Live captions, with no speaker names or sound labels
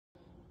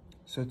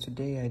So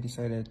today I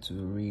decided to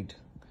read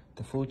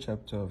the full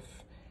chapter of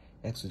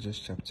Exodus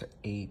chapter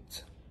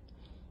 8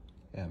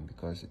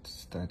 because it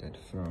started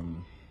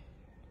from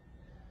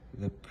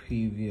the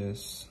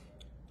previous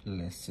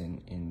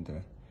lesson in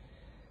the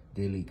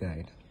daily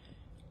guide.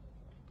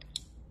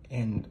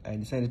 And I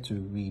decided to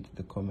read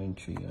the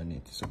commentary on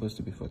it. It's supposed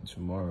to be for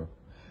tomorrow,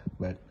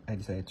 but I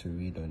decided to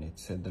read on it. It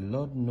said, "The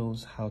Lord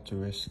knows how to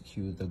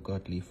rescue the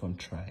godly from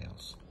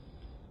trials."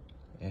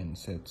 And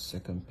said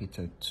 2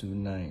 Peter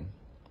 2:9.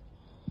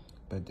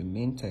 But the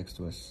main text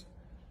was,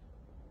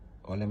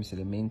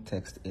 the main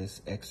text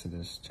is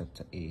Exodus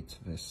chapter 8,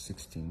 verse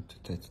 16 to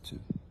 32.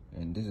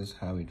 And this is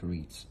how it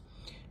reads.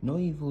 "No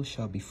evil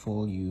shall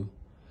befall you,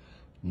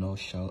 nor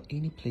shall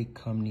any plague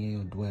come near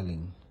your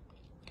dwelling."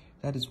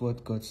 That is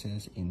what God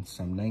says in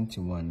Psalm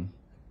 91,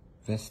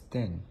 verse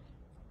 10.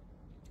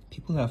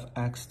 People have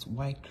asked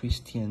why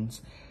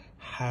Christians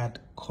had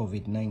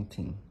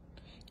COVID-19,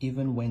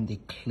 even when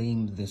they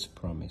claimed this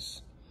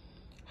promise.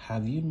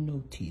 Have you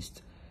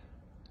noticed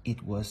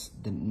it was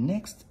the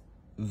next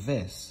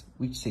verse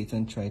which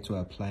Satan tried to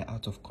apply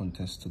out of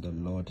context to the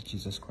Lord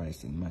Jesus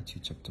Christ in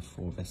Matthew chapter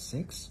 4, verse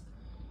 6?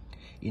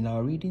 In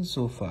our reading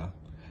so far,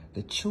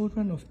 the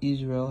children of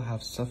Israel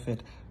have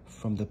suffered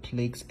from the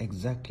plagues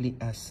exactly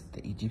as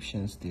the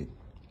Egyptians did.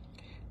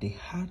 They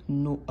had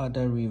no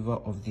other river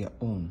of their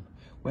own.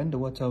 When the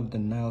water of the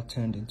Nile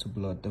turned into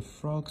blood, the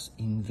frogs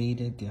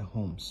invaded their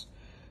homes.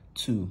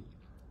 To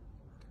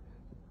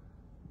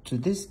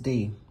this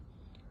day,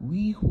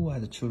 we who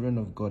are the children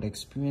of God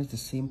experience the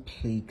same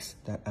plagues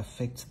that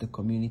affect the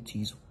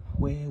communities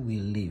where we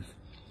live.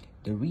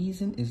 The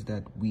reason is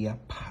that we are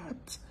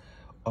part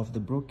of the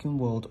broken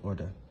world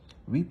order,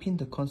 reaping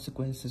the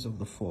consequences of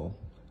the fall.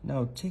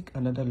 Now take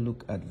another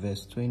look at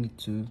verse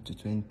 22 to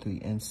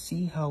 23 and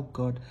see how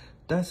God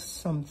does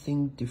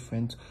something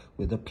different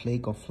with the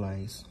plague of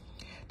flies.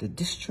 The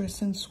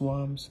distressing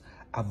swarms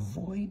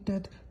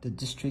avoided the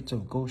district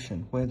of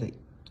Goshen, where the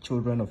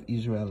children of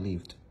Israel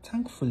lived.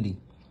 Thankfully,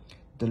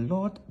 the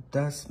Lord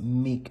does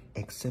make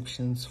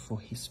exceptions for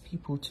his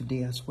people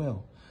today as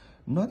well,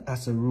 not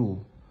as a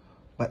rule,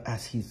 but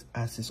as his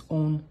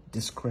own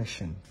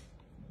discretion.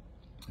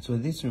 So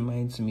this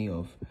reminds me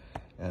of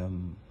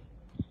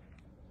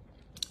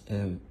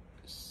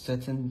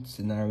certain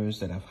scenarios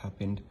that have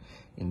happened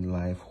in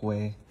life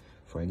where,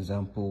 for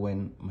example,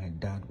 when my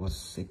dad was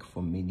sick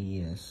for many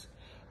years,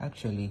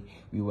 actually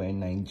we were in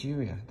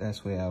Nigeria.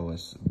 That's where I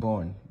was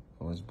born.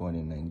 I was born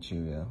in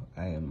Nigeria.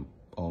 I am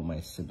all my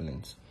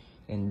siblings.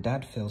 And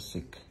dad fell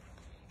sick,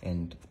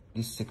 and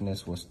this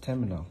sickness was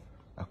terminal.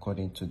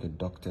 According to the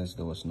doctors,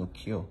 there was no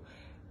cure.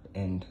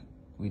 And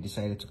we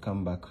decided to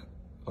come back,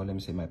 or let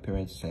me say my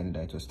parents decided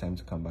that it was time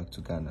to come back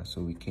to Ghana.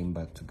 So we came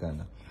back to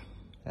Ghana.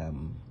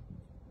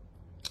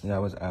 That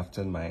was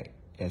after my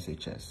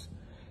SHS.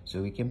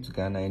 So we came to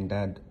Ghana, and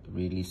dad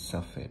really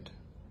suffered.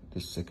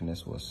 This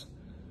sickness was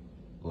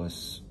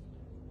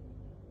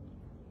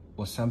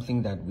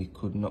something that we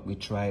could not. We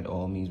tried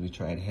all means. We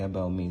tried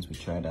herbal means. We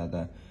tried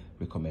other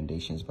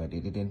recommendations, but they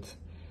didn't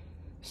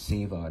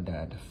save our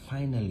dad.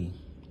 Finally,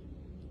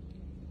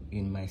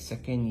 in my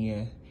second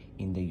year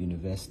in the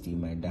university,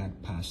 my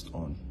dad passed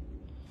on.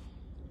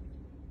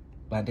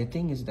 But the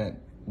thing is that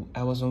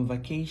I was on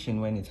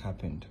vacation when it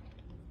happened.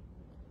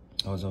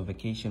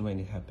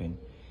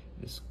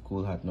 The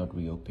school had not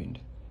reopened.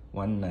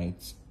 One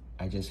night,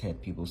 I just heard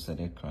people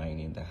started crying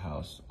in the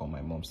house, or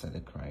my mom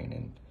started crying,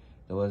 and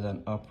there was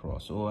an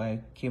uproar. So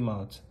I came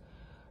out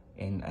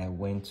and I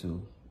went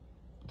to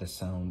the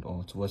sound,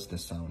 or towards the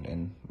sound,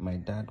 and my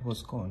dad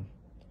was gone.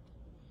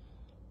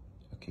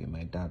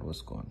 My dad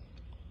was gone.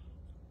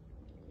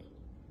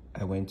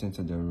 I went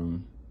into the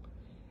room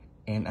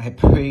and I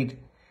prayed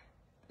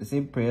the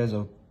same prayers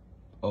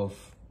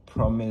of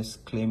promise,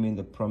 claiming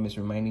the promise,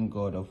 reminding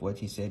God of what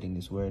he said in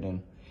his word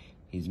and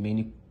his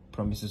many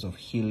promises of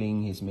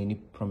healing, his many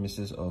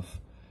promises of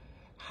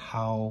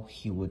how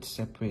he would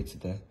separate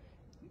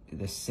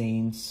the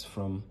saints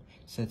from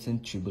certain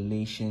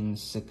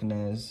tribulations,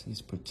 sickness,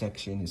 his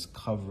protection, his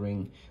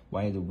covering,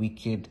 why the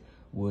wicked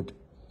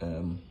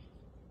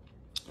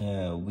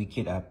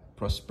are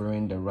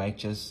prospering, the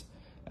righteous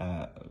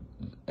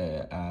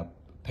are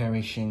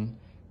perishing.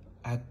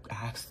 I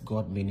asked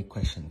God many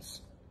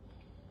questions.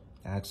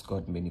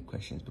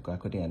 Because I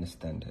couldn't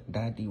understand.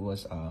 Daddy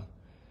was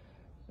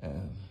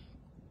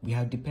we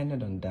have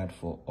depended on dad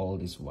for all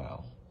this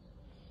while.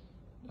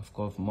 Of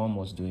course, mom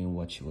was doing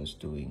what she was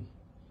doing.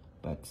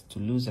 But to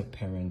lose a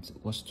parent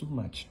was too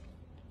much.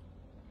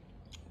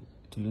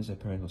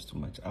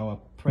 Our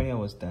prayer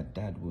was that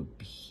dad would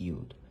be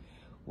healed.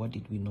 What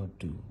did we not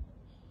do?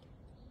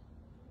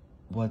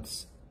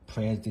 What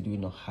prayers did we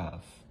not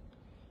have?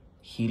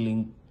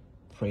 Healing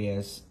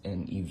prayers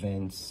and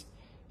events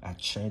at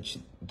church.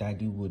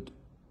 Daddy we would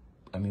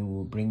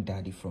bring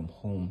daddy from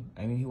home.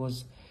 He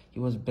was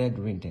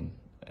bedridden.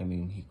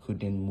 He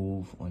couldn't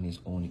move on his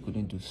own. He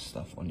couldn't do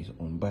stuff on his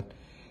own. But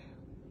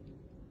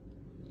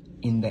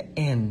in the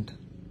end,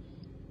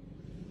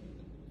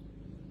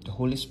 the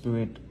Holy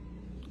Spirit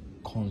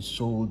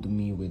consoled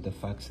me with the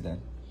fact that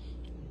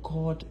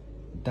God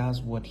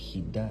does what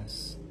he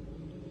does.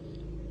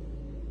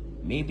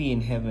 Maybe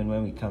in heaven,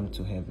 when we come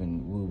to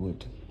heaven, we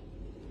would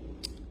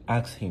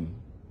ask him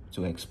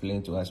to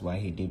explain to us why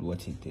he did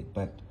what he did.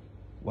 But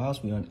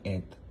whilst we're on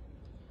earth,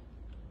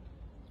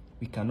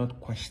 we cannot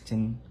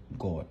question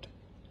God.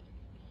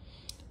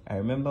 I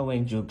remember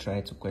when Job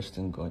tried to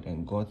question God,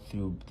 and God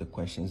threw the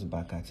questions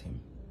back at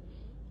him.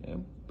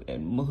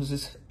 And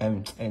Moses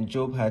and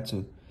Job had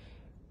to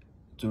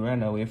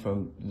run away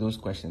from those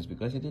questions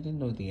because he didn't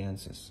know the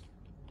answers.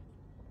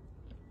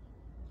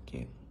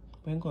 Okay.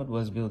 When God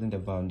was building the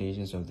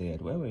foundations of the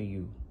earth, where were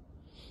you?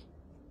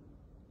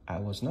 I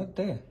was not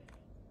there.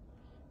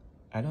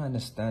 I don't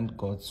understand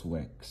God's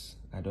works.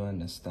 I don't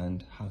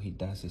understand how he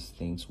does his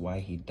things, why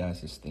he does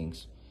his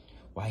things,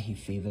 why he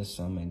favors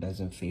some and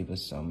doesn't favor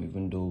some,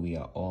 even though we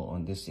are all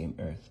on the same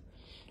earth.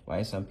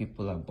 Why some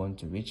people are born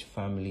to rich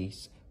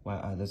families, while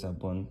others are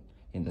born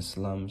in the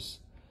slums.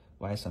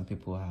 Why some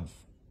people have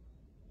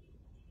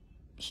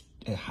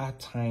a hard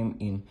time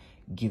in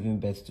giving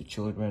birth to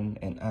children,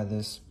 and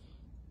others,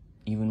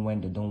 even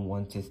when they don't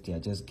want it, they are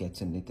just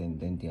getting it,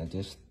 and then they are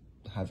just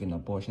having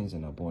abortions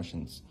and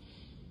abortions.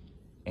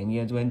 And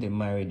yet when they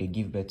marry, they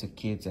give birth to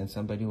kids, and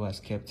somebody who has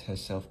kept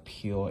herself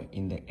pure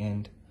in the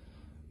end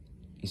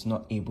is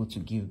not able to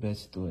give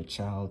birth to a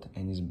child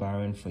and is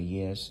barren for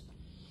years,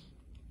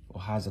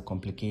 or has a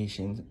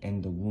complication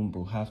and the womb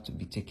will have to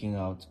be taken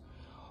out,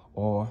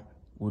 or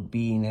would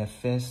be in her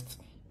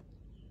first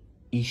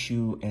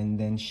issue and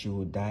then she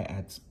will die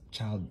at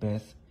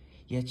childbirth.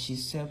 Yet she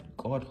served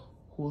God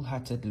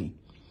wholeheartedly.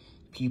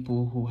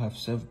 People who have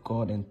served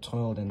God and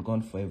toiled and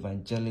gone for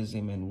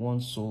evangelism and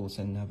won souls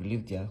and have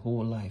lived their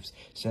whole lives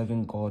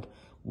serving God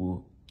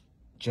will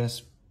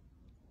just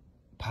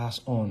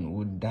pass on,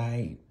 would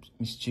die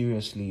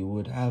mysteriously,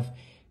 would have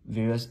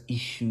various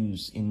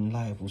issues in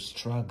life, would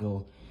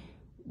struggle,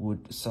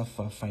 would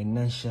suffer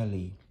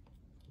financially,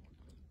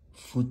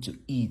 food to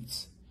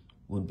eat,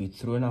 would be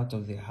thrown out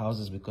of their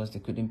houses because they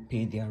couldn't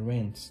pay their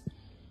rents.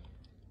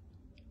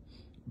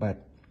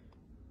 But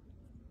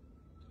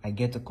I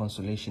get a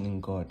consolation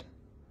in God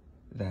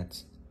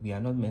that we are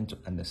not meant to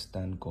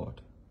understand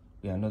God.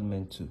 We are not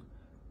meant to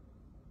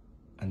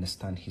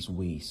understand his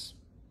ways.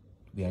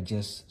 We are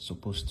just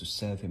supposed to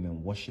serve him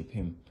and worship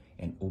him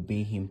and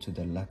obey him to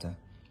the latter.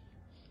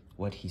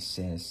 What he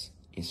says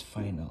is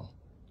final.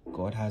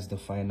 God has the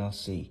final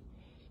say.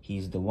 He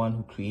is the one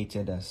who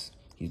created us.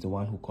 He's the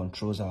one who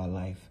controls our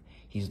life.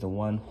 He's the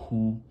one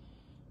who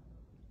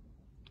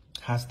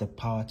has the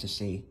power to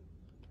say,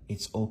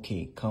 it's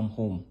okay, come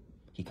home.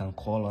 He can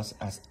call us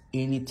at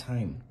any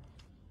time.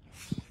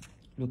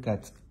 Look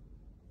at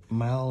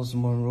Miles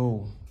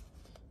Monroe.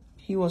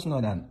 He was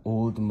not an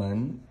old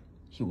man.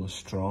 He was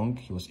strong.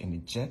 He was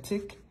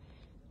energetic.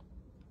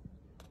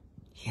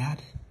 He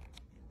had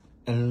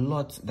a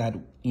lot that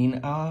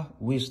in our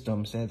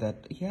wisdom said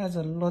that he has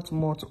a lot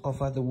more to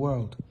offer the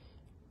world.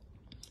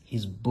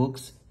 His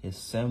books, his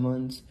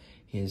sermons,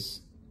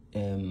 his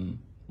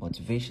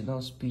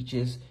motivational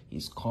speeches,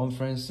 his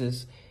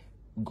conferences,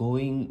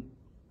 going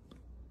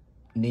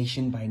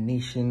nation by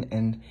nation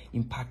and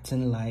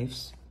impacting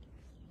lives.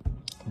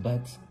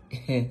 But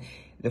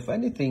the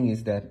funny thing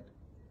is that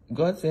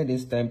God said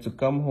it's time to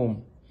come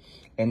home,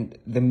 and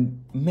the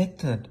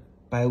method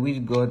by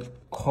which God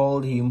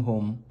called him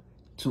home,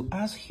 to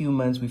us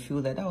humans, we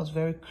feel that was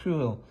very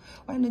cruel.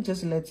 Why not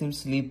just let him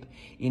sleep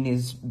in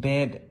his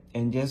bed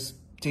and just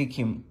take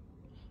him?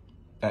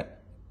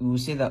 That we will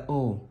say that,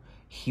 oh,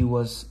 he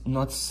was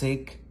not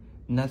sick,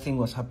 nothing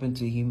was happened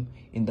to him.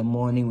 In the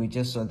morning, we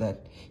just saw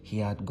that he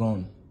had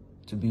gone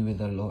to be with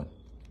the Lord.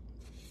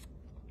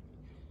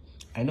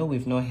 I know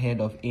we've not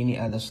heard of any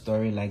other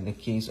story like the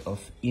case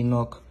of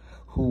Enoch,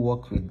 who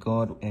walked with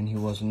God and he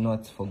was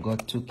not, for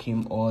God took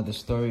him, or the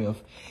story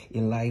of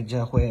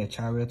Elijah where a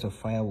chariot of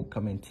fire will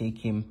come and take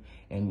him.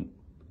 And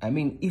I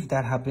mean, if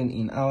that happened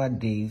in our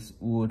days,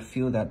 we would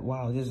feel that,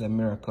 wow, this is a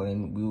miracle,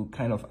 and we would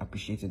kind of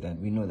appreciate it, that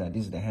we know that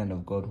this is the hand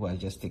of God who has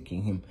just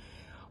taken him.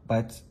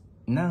 But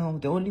now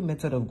the only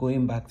method of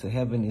going back to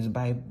heaven is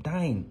by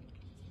dying.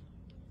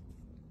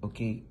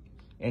 Okay?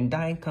 And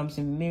dying comes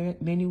in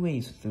many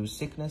ways, through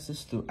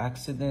sicknesses, through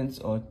accidents,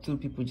 or through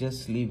people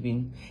just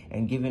leaving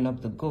and giving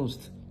up the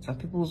ghost. Some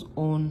people's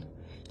own,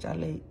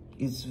 Charlie,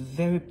 is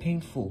very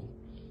painful.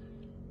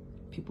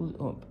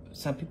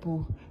 Some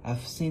people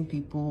have seen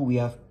people we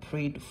have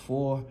prayed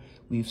for,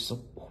 we've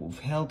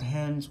held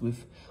hands,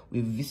 we've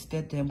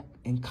visited them,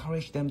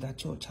 encouraged them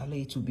that, oh,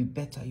 Charlie, it will be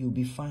better, you'll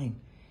be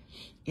fine.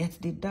 Yet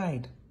they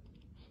died.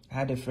 I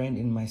had a friend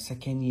in my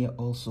second year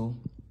also.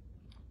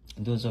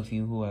 Those of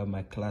you who are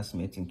my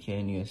classmates in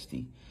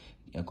KNUST,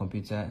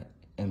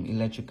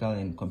 electrical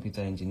and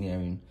computer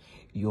engineering,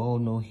 you all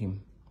know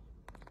him.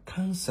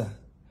 Cancer.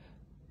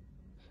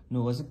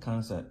 No, was it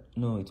cancer?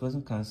 No, it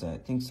wasn't cancer. I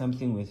think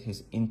something with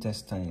his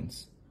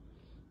intestines.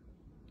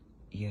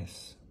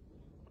 Yes.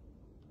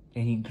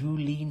 And he grew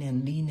lean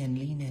and lean and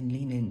lean and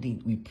lean and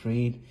lean. We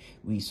prayed,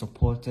 we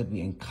supported,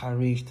 we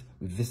encouraged,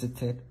 we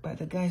visited, but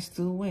the guy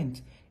still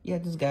went. Yeah,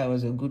 this guy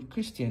was a good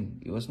Christian.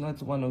 He was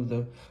not one of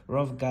the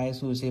rough guys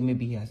who say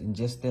maybe he has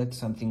ingested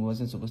something he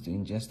wasn't supposed to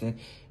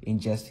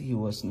ingest. He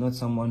was not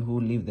someone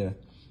who lived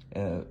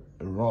a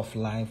rough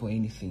life or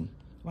anything.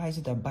 Why is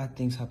it that bad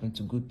things happen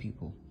to good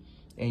people?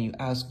 And you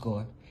ask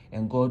God,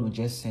 and God will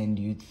just send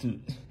you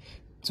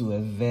to a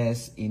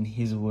verse in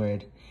his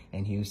word,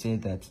 and he will say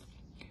that,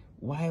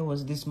 why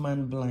was this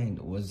man blind?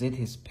 Was it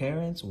his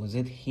parents? Was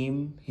it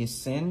him, his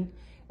sin?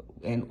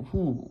 And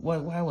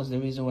why was the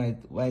reason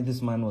why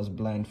this man was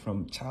blind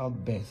from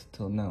childbirth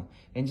till now?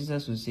 And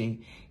Jesus would say,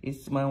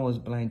 this man was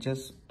blind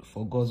just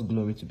for God's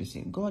glory to be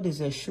seen. God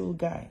is a show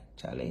guy,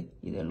 Charlie.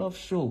 He's a love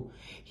show.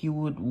 He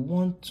would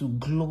want to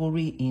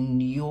glory in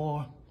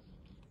your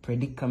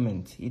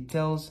predicament. He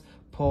tells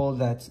Paul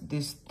that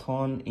this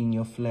thorn in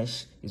your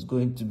flesh is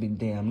going to be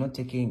there. I'm not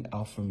taking it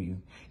out from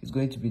you. It's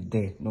going to be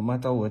there. No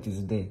matter what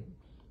is there.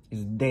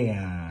 It's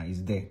there.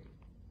 It's there.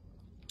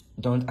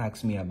 Don't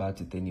ask me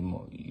about it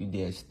anymore. You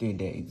there, stay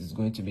there. It is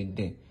going to be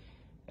there.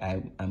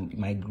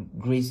 My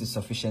grace is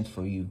sufficient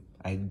for you.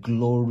 I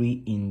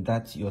glory in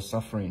that you're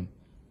suffering.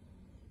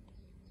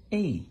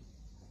 Hey,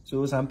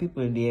 so some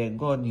people there,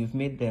 God, you've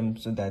made them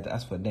so that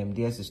as for them,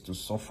 theirs is to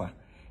suffer.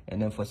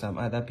 And then for some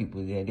other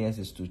people there, theirs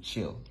is to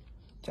chill.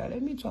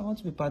 Child, me too, I want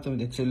to be part of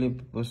the chilling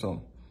people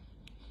song.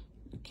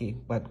 Okay,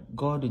 but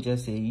God will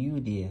just say,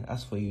 you there,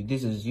 as for you,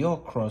 this is your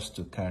cross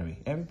to carry.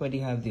 Everybody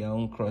have their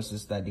own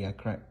crosses that they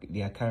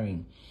are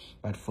carrying.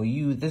 But for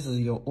you, this is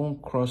your own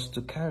cross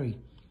to carry.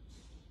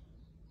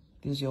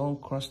 This is your own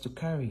cross to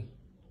carry.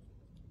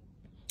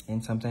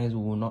 And sometimes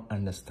we will not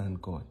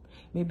understand God.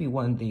 Maybe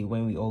one day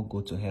when we all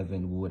go to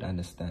heaven, we would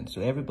understand.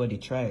 So everybody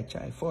try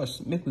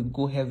first. Make we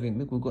go heaven.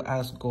 Make we go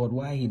ask God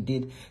why he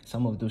did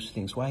some of those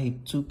things. Why he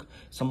took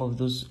some of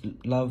those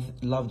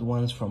loved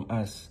ones from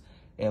us.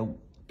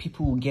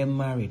 People will get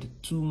married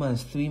 2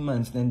 months, 3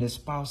 months, then the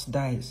spouse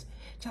dies.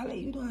 Charlie,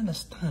 you don't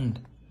understand.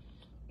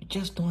 You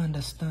just don't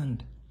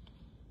understand.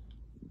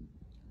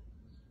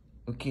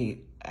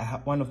 Okay,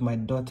 one of my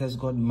daughters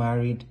got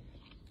married.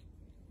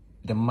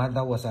 The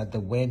mother was at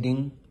the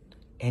wedding.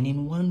 And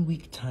in 1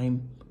 week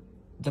time,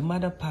 the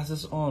mother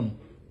passes on.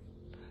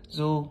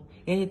 So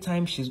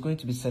anytime she's going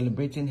to be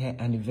celebrating her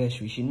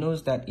anniversary, she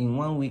knows that in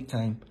 1 week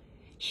time,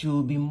 she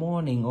will be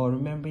mourning or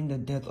remembering the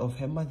death of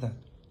her mother.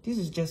 This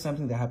is just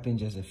something that happened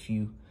just a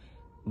few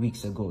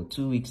weeks ago,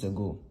 2 weeks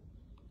ago.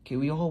 Okay,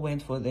 we all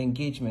went for the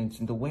engagement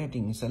and the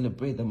wedding and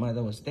celebrate. The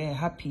mother was there,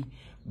 happy.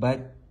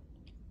 But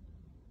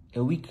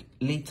a week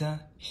later,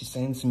 she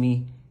sends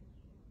me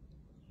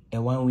a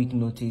 1 week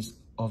notice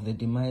of the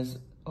demise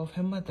of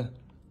her mother.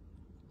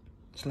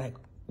 It's like,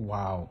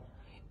 wow.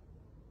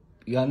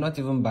 You are not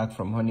even back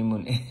from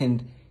honeymoon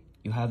and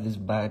you have this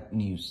bad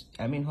news.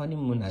 I mean,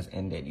 honeymoon has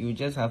ended. You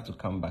just have to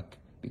come back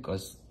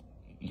because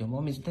your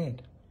mom is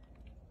dead.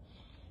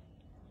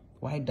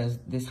 Why does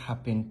this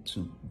happen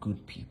to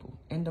good people?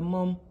 And the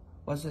mom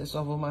was a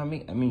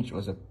Sovomami. I mean, she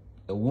was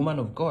a woman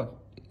of God.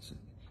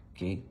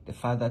 Okay, the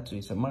father too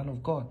is a man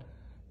of God.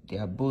 They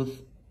are both,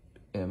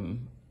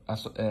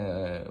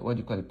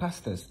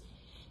 pastors.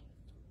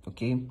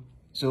 Okay,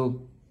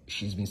 so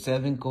she's been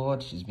serving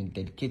God. She's been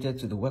dedicated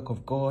to the work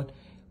of God.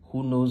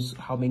 Who knows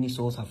how many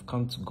souls have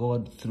come to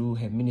God through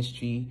her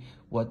ministry,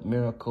 what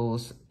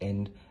miracles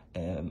and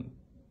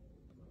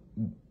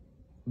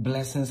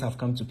blessings have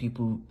come to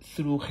people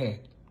through her.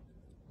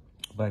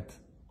 But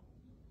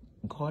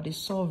God is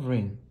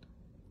sovereign.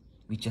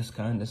 We just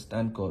can't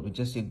understand God. We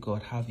just say,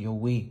 God, have your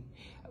way.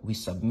 We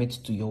submit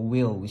to your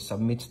will. We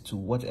submit to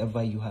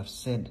whatever you have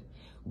said.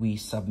 We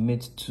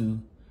submit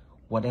to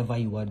whatever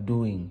you are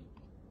doing.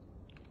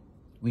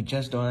 We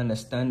just don't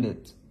understand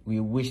it. We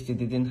wish it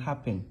didn't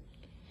happen.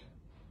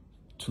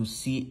 To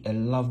see a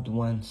loved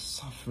one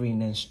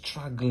suffering and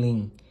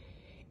struggling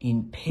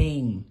in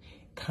pain,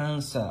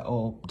 cancer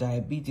or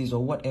diabetes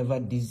or whatever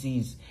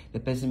disease the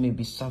person may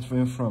be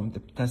suffering from.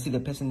 You can see the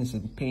person is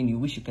in pain. You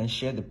wish you can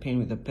share the pain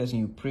with the person.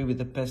 You pray with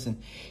the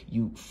person.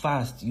 You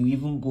fast. You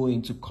even go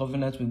into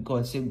covenant with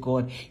God. Say,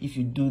 God, if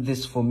you do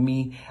this for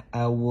me,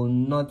 I will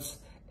not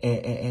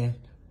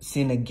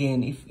sin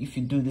again. If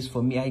you do this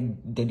for me, I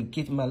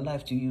dedicate my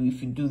life to you.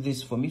 If you do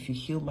this for me, if you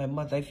heal my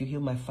mother, if you heal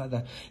my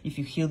father, if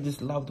you heal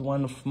this loved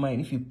one of mine,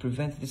 if you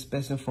prevent this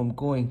person from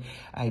going,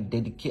 I'll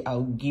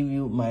give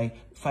you my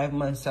 5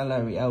 months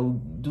salary. I will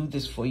do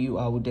this for you.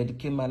 I will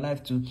dedicate my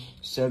life to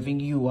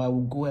serving you. I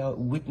will go out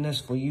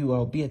witness for you.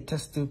 I'll be a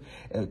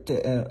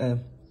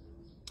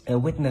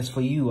witness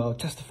for you. I'll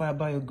testify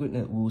about your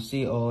goodness. We will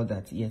say all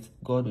that. Yet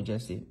God will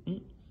just say,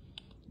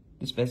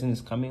 this person is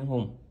coming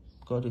home.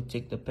 God will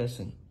take the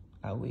person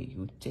away. He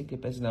will take the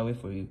person away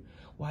for you.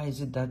 Why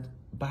is it that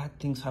bad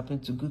things happen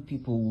to good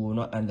people? We will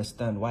not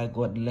understand why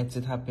God lets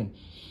it happen.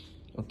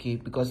 Okay,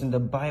 because in the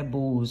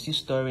Bible, we see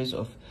stories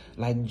of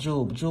like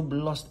Job. Job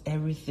lost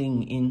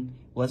everything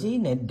was it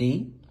in a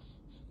day?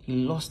 He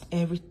lost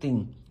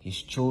everything.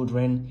 His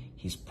children,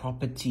 his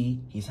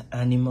property, his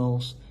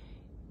animals.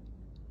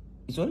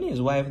 It's only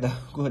his wife that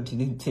God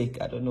didn't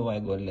take. I don't know why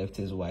God left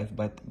his wife,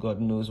 but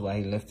God knows why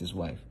he left his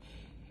wife.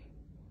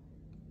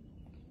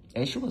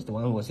 And she was the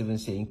one who was even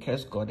saying,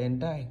 curse God and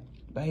die.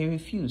 But he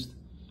refused.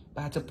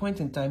 But at a point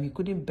in time, he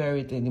couldn't bear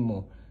it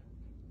anymore.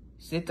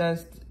 Satan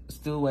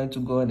still went to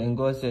God, and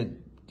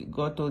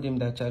God told him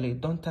that, Charlie,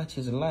 don't touch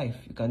his life.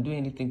 You can do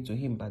anything to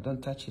him, but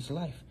don't touch his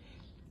life.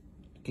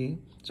 Okay?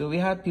 So we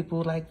had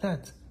people like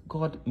that.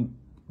 God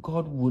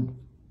would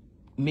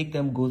make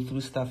them go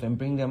through stuff and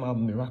bring them out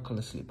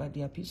miraculously. But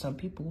there are some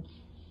people,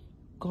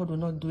 God will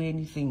not do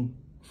anything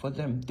for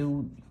them.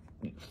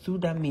 Through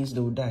that means they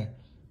will die.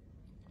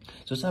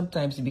 So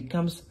sometimes it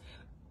becomes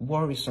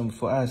worrisome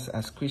for us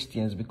as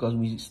Christians because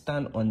we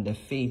stand on the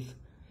faith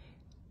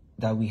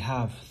that we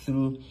have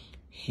through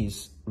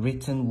his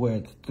written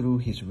word, through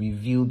his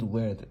revealed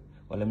word,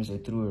 or let me say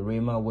through a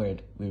rhema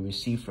word we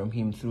receive from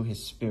him through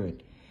his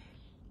spirit.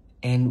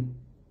 And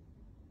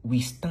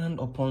we stand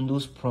upon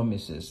those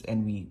promises,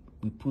 and we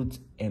put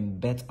and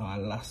bet our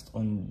last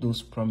on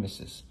those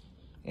promises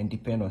and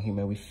depend on him,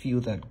 and we feel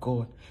that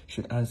God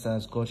should answer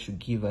us, God should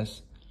give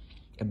us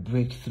a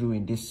breakthrough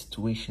in this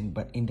situation.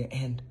 But in the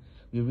end,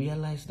 we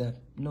realize that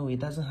no, it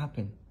doesn't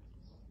happen.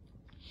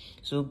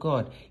 So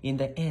God, in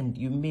the end,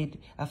 you made,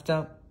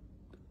 after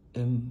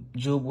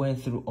Job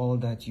went through all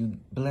that, you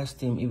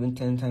blessed him even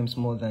 10 times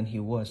more than he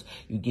was.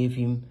 You gave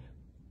him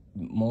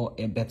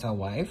a better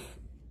wife.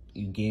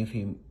 You gave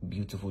him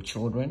beautiful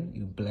children.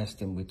 You blessed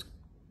him with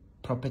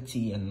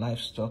property and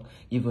livestock,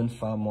 even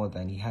far more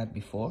than he had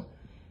before.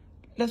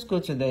 Let's go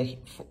to the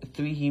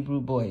 3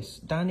 Hebrew boys.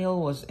 Daniel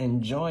was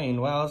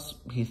enjoying whilst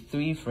his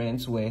 3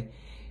 friends were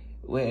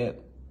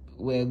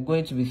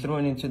going to be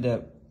thrown into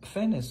the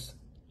furnace.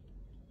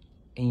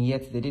 And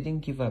yet they didn't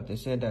give up. They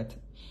said that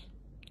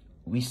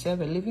we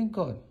serve a living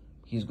God.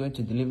 He's going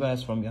to deliver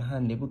us from your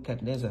hand,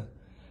 Nebuchadnezzar.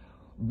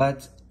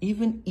 But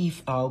even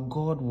if our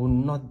God will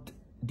not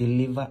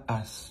deliver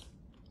us,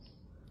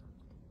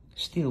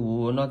 still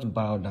we will not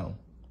bow down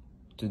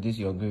to this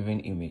your graven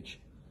image.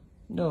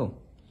 No,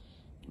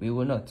 we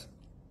will not.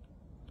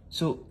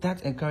 So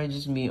that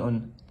encourages me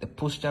on the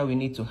posture we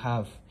need to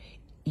have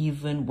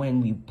even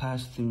when we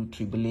pass through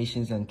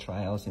tribulations and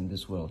trials in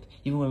this world,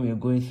 even when we are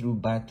going through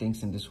bad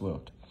things in this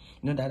world.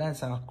 You know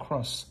that's our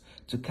cross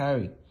to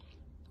carry.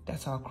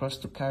 That's our cross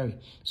to carry.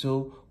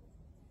 So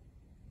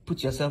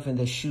put yourself in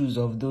the shoes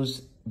of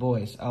those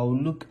boys. I'll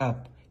look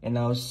up and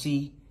I'll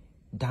see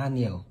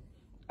Daniel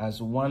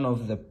as one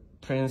of the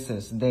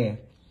princes there.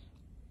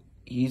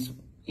 He's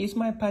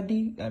my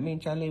paddy. I mean,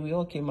 Charlie, we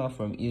all came out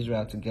from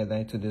Israel together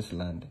into this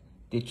land.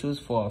 They chose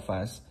 4 of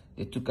us.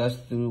 They took us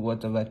through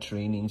whatever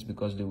trainings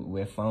because they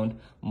were found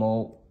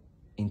more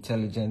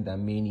intelligent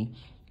than many,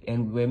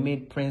 and we were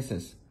made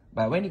princes.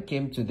 But when it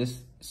came to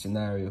this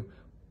scenario,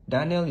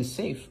 Daniel is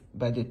safe,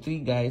 but the 3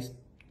 guys,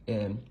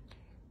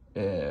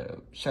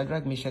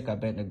 Shadrach, Meshach,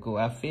 Abednego,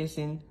 are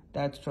facing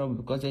that trouble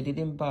because they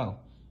didn't bow.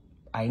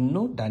 I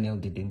know Daniel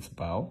didn't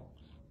bow,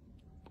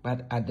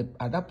 but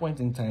at that point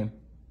in time,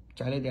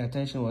 Charlie, the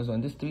attention was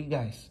on these 3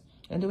 guys,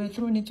 and they were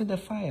thrown into the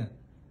fire.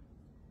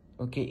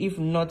 Okay, if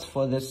not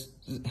for the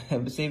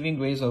saving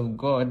grace of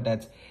God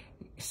that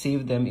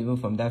saved them even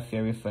from that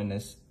fiery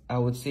furnace, I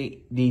would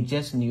say they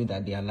just knew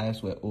that their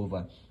lives were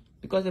over.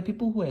 Because the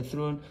people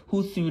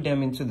who threw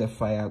them into the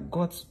fire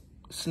got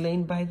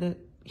slain by the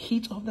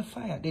heat of the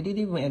fire. They didn't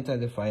even enter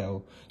the fire.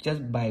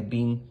 Just by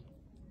being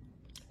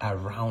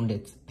around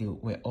it, they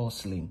were all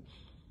slain.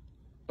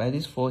 But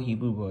these 4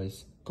 Hebrew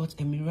boys got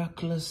a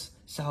miraculous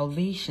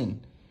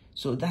salvation.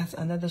 So that's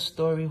another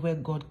story where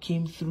God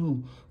came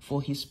through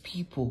for his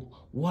people.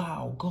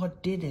 Wow,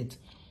 God did it.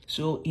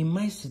 So in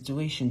my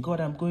situation,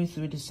 God, I'm going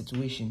through this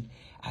situation.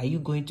 Are you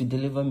going to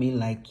deliver me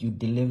like you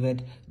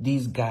delivered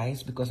these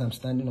guys because I'm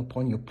standing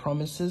upon your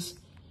promises?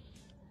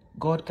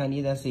 God can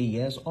either say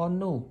yes or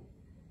no.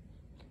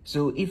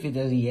 So if it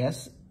is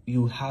yes,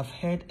 you have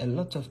heard a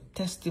lot of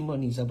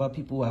testimonies about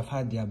people who have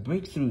had their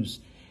breakthroughs.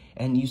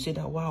 And you say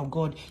that, wow,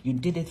 God, you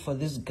did it for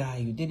this guy.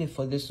 You did it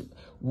for this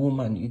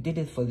woman. You did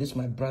it for this,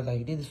 my brother.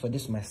 You did it for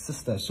this, my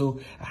sister.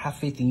 So I have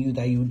faith in you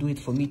that you do it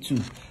for me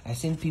too. I've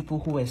seen people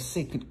who were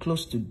sick,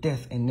 close to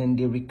death, and then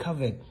they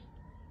recovered.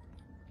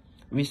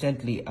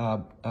 Recently,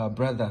 our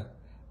brother,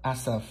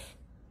 Asaf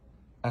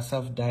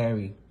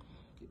Diary,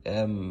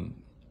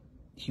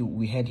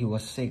 we heard he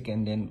was sick,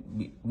 and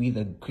then we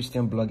the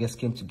Christian bloggers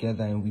came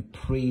together and we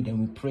prayed and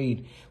we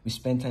prayed. We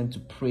spent time to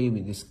pray.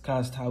 We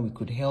discussed how we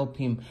could help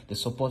him, the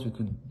support we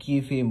could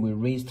give him. We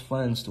raised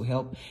funds to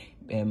help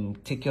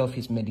take care of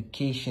his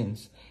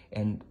medications.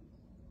 And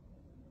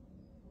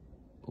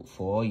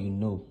for all you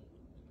know,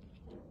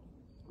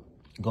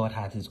 God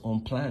had his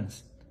own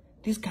plans.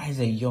 This guy is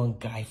a young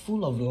guy,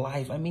 full of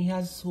life. I mean, he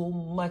has so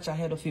much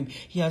ahead of him.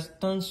 He has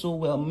done so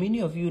well.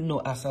 Many of you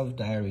know Asaf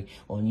Diary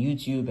on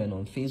YouTube and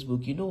on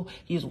Facebook. You know,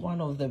 he's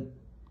one of the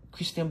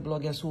Christian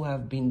bloggers who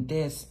have been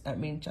there. I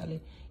mean,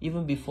 Charlie,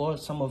 even before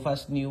some of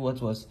us knew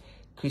what was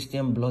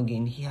Christian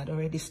blogging, he had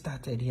already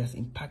started. He has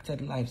impacted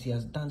lives. He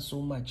has done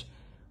so much.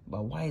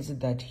 But why is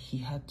it that he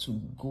had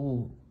to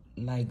go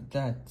like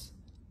that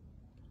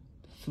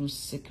through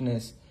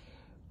sickness?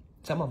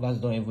 Some of us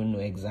don't even know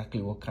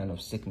exactly what kind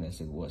of sickness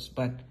it was,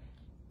 but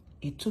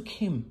it took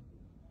him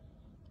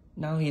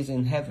Now he's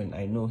in heaven.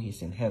 I know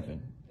he's in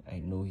heaven. I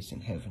know he's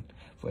in heaven.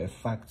 For a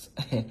fact,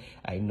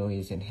 I know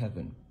he's in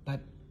heaven.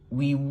 But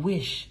we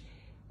wish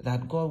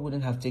that God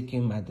wouldn't have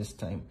taken him at this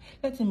time.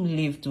 Let him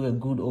live to a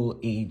good old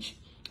age.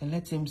 And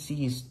let him see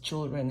his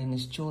children and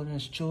his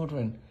children's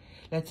children.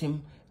 Let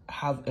him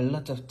have a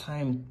lot of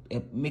time,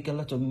 make a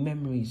lot of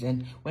memories.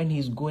 And when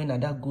he's going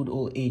at that good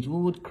old age,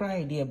 we would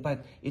cry there,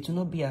 but it will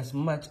not be as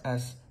much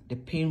as the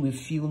pain we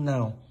feel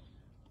now.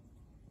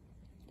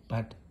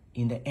 But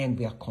in the end,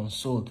 we are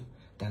consoled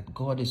that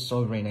God is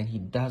sovereign and he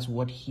does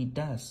what he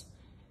does.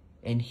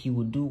 And he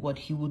will do what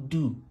he will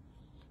do.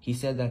 He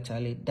said that,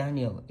 Charlie,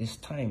 Daniel, it's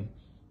time.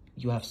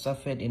 You have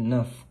suffered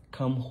enough.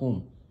 Come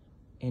home.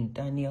 And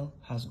Daniel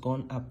has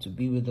gone up to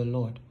be with the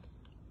Lord.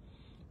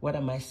 What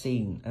am I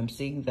saying? I'm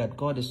saying that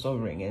God is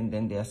sovereign, and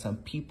then there are some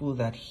people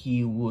that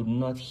he would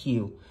not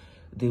heal.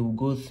 They will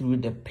go through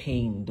the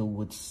pain. They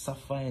would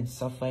suffer and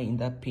suffer in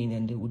that pain,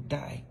 and they would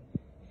die.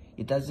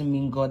 It doesn't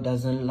mean God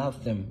doesn't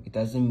love them. It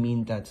doesn't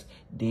mean that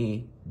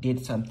they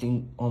did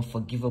something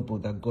unforgivable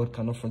that God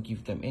cannot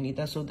forgive them. And it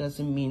also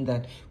doesn't mean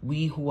that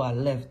we who are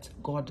left,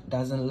 God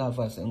doesn't love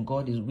us and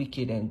God is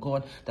wicked and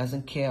God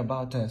doesn't care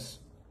about us.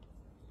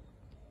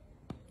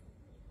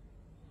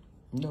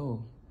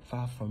 No,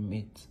 far from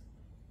it.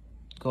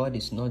 God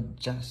is not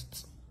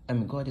just.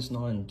 God is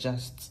not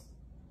unjust.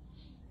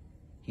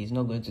 He's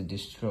not going to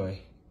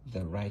destroy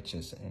the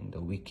righteous and the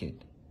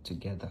wicked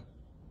together.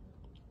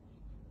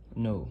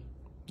 No,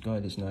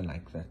 God is not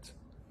like that.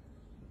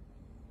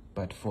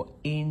 But for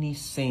any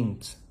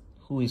saint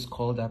who is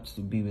called up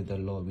to be with the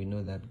Lord, we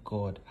know that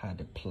God had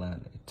a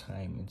plan, a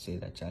time, and say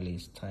that, Charlie,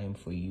 it's time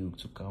for you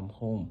to come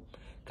home.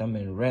 Come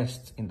and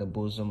rest in the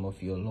bosom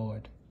of your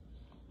Lord.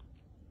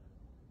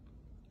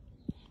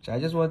 So I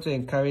just want to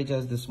encourage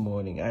us this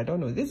morning. I don't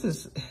know, this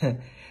is,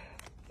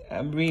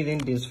 I'm reading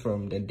this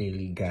from the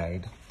Daily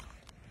Guide.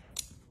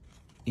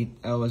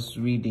 I was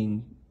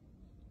reading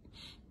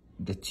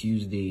the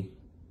Tuesday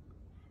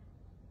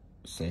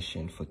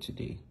session for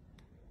today.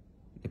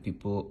 The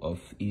people of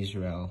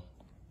Israel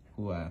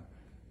who are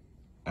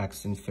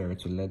asking Pharaoh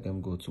to let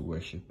them go to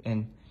worship.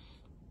 And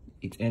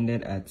it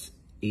ended at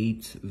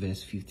 8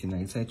 verse 15.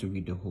 I decided to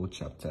read the whole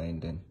chapter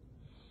and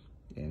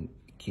then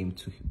came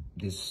to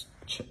this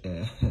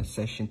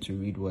session to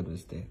read what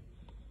was there.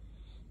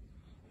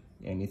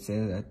 And it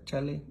says that,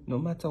 Charlie, no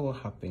matter what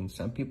happens,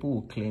 some people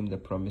will claim the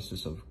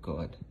promises of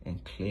God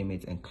and claim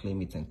it and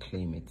claim it and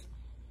claim it.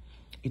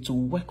 It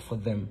will work for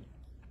them.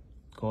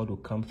 God will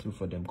come through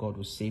for them. God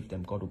will save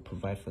them. God will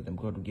provide for them.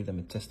 God will give them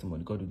a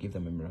testimony. God will give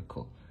them a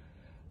miracle.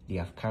 They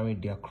have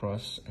carried their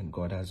cross and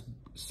God has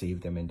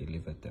saved them and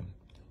delivered them.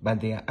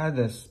 But there are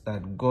others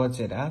that God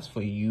said, as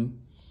for you,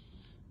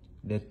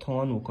 the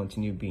thorn will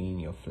continue being in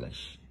your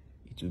flesh.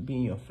 It will be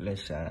in your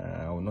flesh.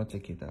 I will not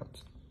take it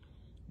out.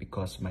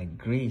 Because my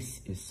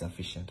grace is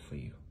sufficient for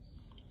you.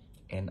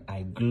 And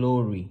I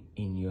glory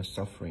in your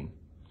suffering.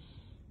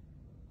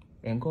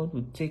 And God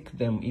will take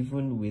them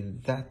even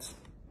with that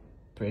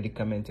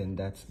predicament and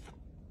that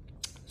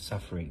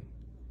suffering.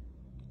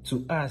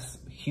 To us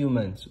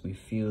humans, we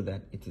feel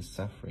that it is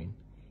suffering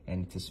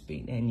and it is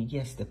pain. And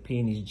yes, the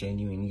pain is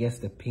genuine. Yes,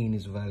 the pain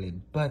is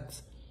valid.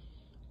 But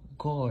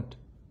God,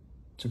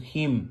 to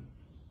him,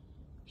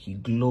 he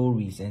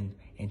glories and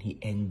he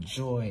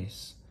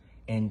enjoys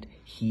and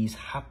he is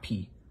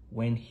happy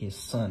when his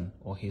son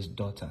or his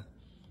daughter,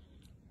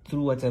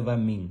 through whatever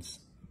means,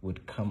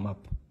 would come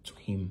up to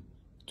him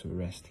to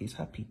rest. He's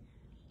happy.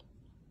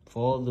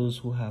 For all those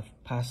who have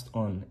passed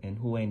on and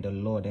who are in the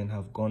Lord and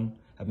have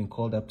been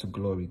called up to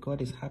glory,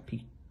 God is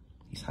happy.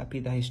 He's happy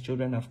that his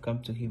children have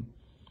come to him.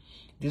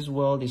 This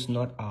world is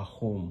not our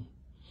home,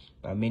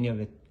 but many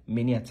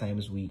a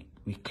times we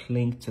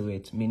cling to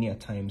it. Many a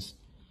times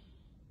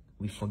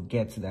we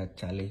forget that,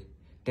 Charlie,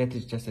 death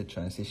is just a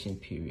transition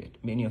period.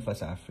 Many of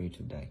us are afraid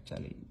to die,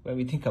 Charlie. When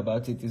we think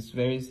about it, it's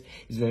very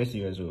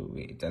serious.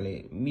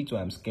 Charlie, me too,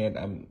 I'm scared.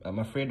 I'm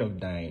afraid of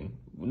dying.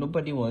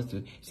 Nobody wants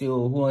to say,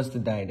 oh, who wants to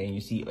die? Then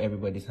you see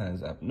everybody's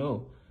hands up.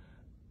 No,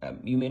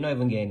 you may not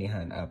even get any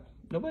hand up.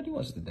 Nobody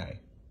wants to die.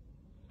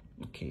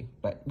 Okay,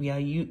 but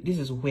this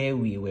is where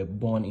we were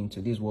born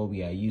into. This is what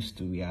we are used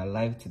to. We are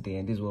alive today,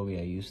 and this is what we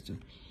are used to.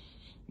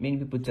 Many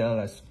people tell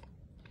us,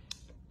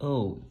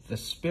 oh, the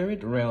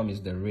spirit realm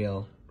is the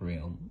real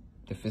realm.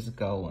 The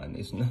physical one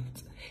is not.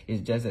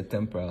 It's just a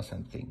temporal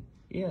something.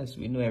 Yes,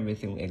 we know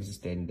everything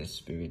existed in the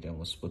spirit and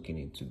was spoken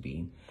into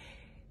being.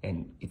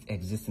 And it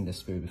exists in the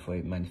spirit before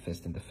it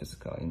manifests in the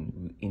physical.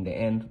 And in the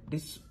end,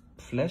 this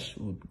flesh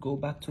would go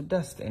back to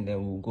dust, and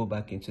then we'll go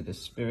back into the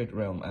spirit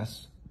realm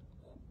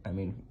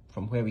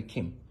from where we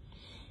came.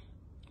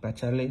 But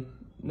Charlie,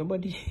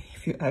 nobody,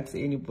 if you ask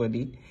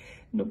anybody,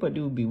 nobody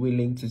will be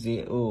willing to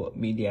say, oh,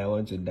 maybe I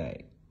want to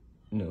die.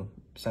 No.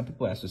 Some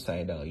people are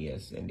suicidal,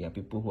 yes, and there are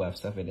people who have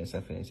suffered and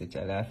say,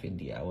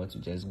 Charlie, I want to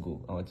just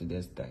go. I want to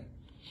just die.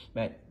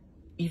 But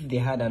if they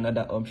had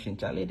another option,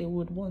 Charlie, they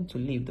would want to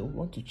live. They would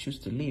want to choose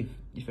to live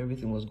if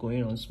everything was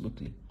going on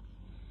smoothly.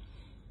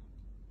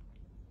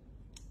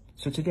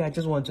 So today I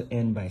just want to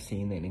end by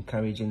saying and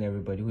encouraging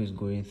everybody who is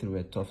going through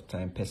a tough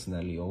time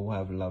personally, or who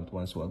have loved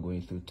ones who are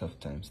going through tough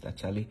times, that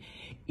actually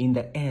in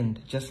the end,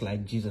 just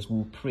like Jesus,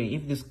 will pray,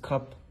 if this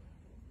cup,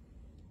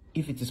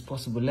 if it is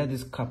possible, let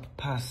this cup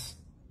pass.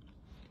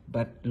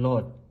 But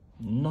Lord,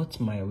 not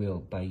my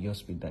will, but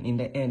yours be done. In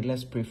the end,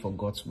 let's pray for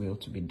God's will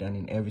to be done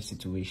in every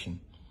situation.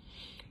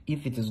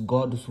 If it is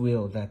God's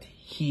will that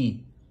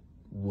he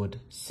would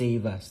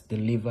save us,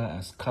 deliver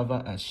us,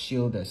 cover us,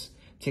 shield us,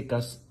 take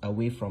us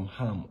away from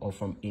harm or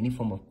from any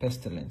form of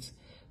pestilence,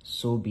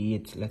 so be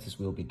it. Let his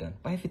will be done.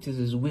 But if it is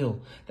his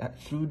will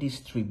that through these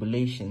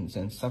tribulations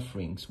and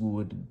sufferings we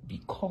would be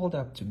called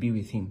up to be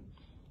with him,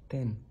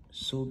 then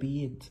so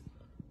be it.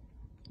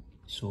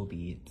 So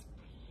be it.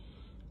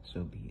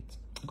 So be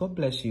it. God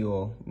bless you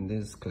all.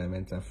 This is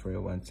Clement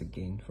Afreh once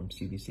again from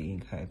CBC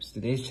Ink Hypes.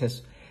 Today is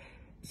just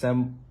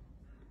some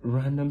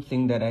random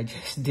thing that I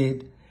just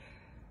did.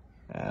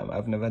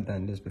 I've never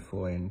done this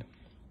before, and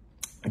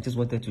I just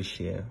wanted to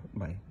share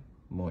my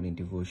morning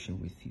devotion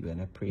with you,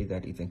 and I pray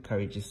that it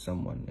encourages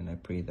someone, and I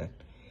pray that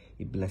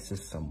it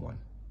blesses someone.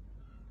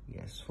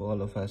 Yes, for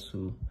all of us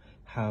who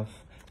have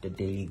the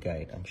daily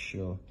guide, I'm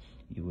sure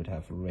you would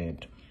have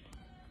read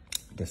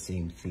the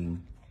same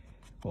thing,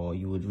 or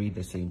you would read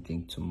the same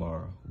thing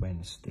tomorrow,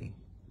 Wednesday.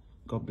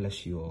 God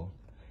bless you all,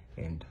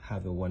 and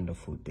have a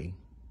wonderful day.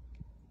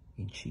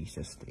 In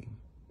Jesus' name,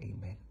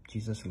 amen.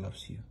 Jesus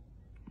loves you.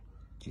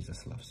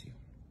 Jesus loves you.